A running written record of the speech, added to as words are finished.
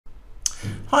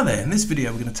Hi there, in this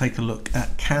video we're going to take a look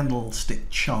at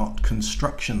candlestick chart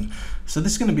construction. So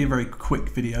this is going to be a very quick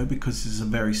video because this is a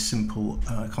very simple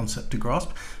concept to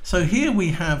grasp. So here we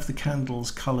have the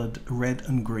candles colored red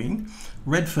and green.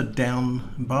 Red for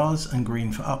down bars and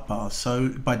green for up bars. So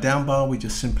by down bar we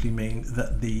just simply mean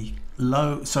that the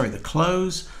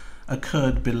close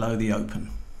occurred below the open.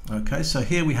 Okay, so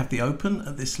here we have the open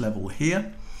at this level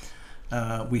here.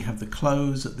 We have the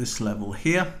close at this level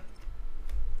here.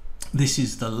 This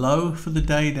is the low for the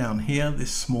day down here.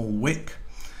 This small wick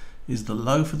is the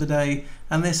low for the day,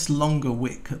 and this longer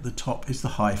wick at the top is the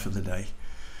high for the day.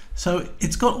 So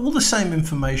it's got all the same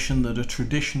information that a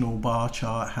traditional bar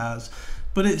chart has,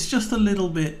 but it's just a little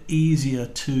bit easier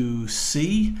to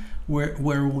see where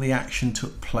all the action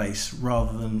took place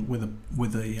rather than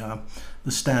with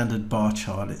the standard bar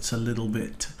chart. It's a little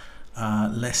bit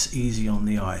less easy on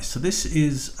the eye. So this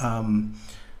is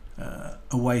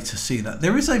a way to see that.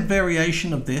 There is a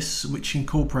variation of this which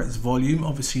incorporates volume,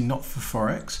 obviously not for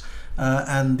Forex,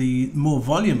 and the more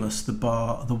voluminous the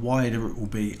bar, the wider it will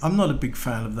be. I'm not a big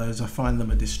fan of those. I find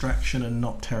them a distraction and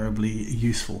not terribly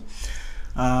useful.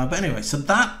 But anyway, so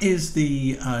that is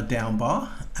the down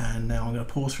bar, and now I'm going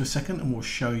to pause for a second and we'll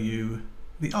show you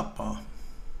the up bar.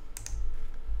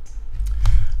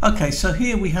 Okay, so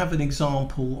here we have an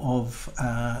example of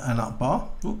an up bar.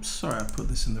 Oops, sorry, I put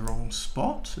this in the wrong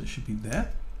spot. So it should be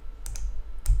there.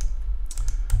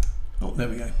 Oh, there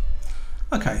we go.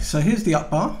 Okay, so here's the up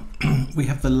bar. We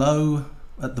have the low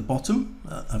at the bottom,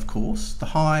 of course, the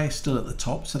high still at the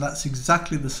top. So that's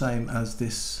exactly the same as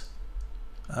this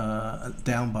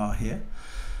down bar here.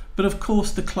 But of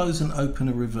course, the close and open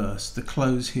are reversed. The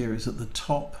close here is at the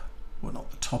top, well,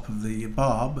 not the top of the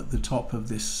bar, but the top of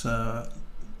this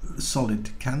solid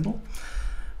candle,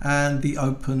 and the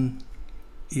open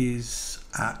is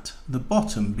at the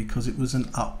bottom because it was an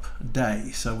up day.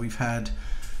 So we've had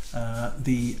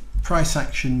the price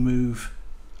action move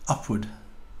upward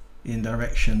in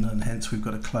direction, and hence we've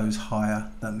got a close higher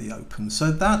than the open.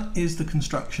 So that is the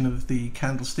construction of the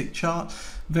candlestick chart.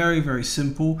 Very, very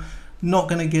simple. Not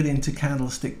going to get into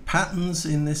candlestick patterns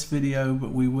in this video,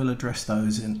 but we will address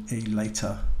those in a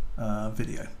later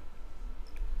video.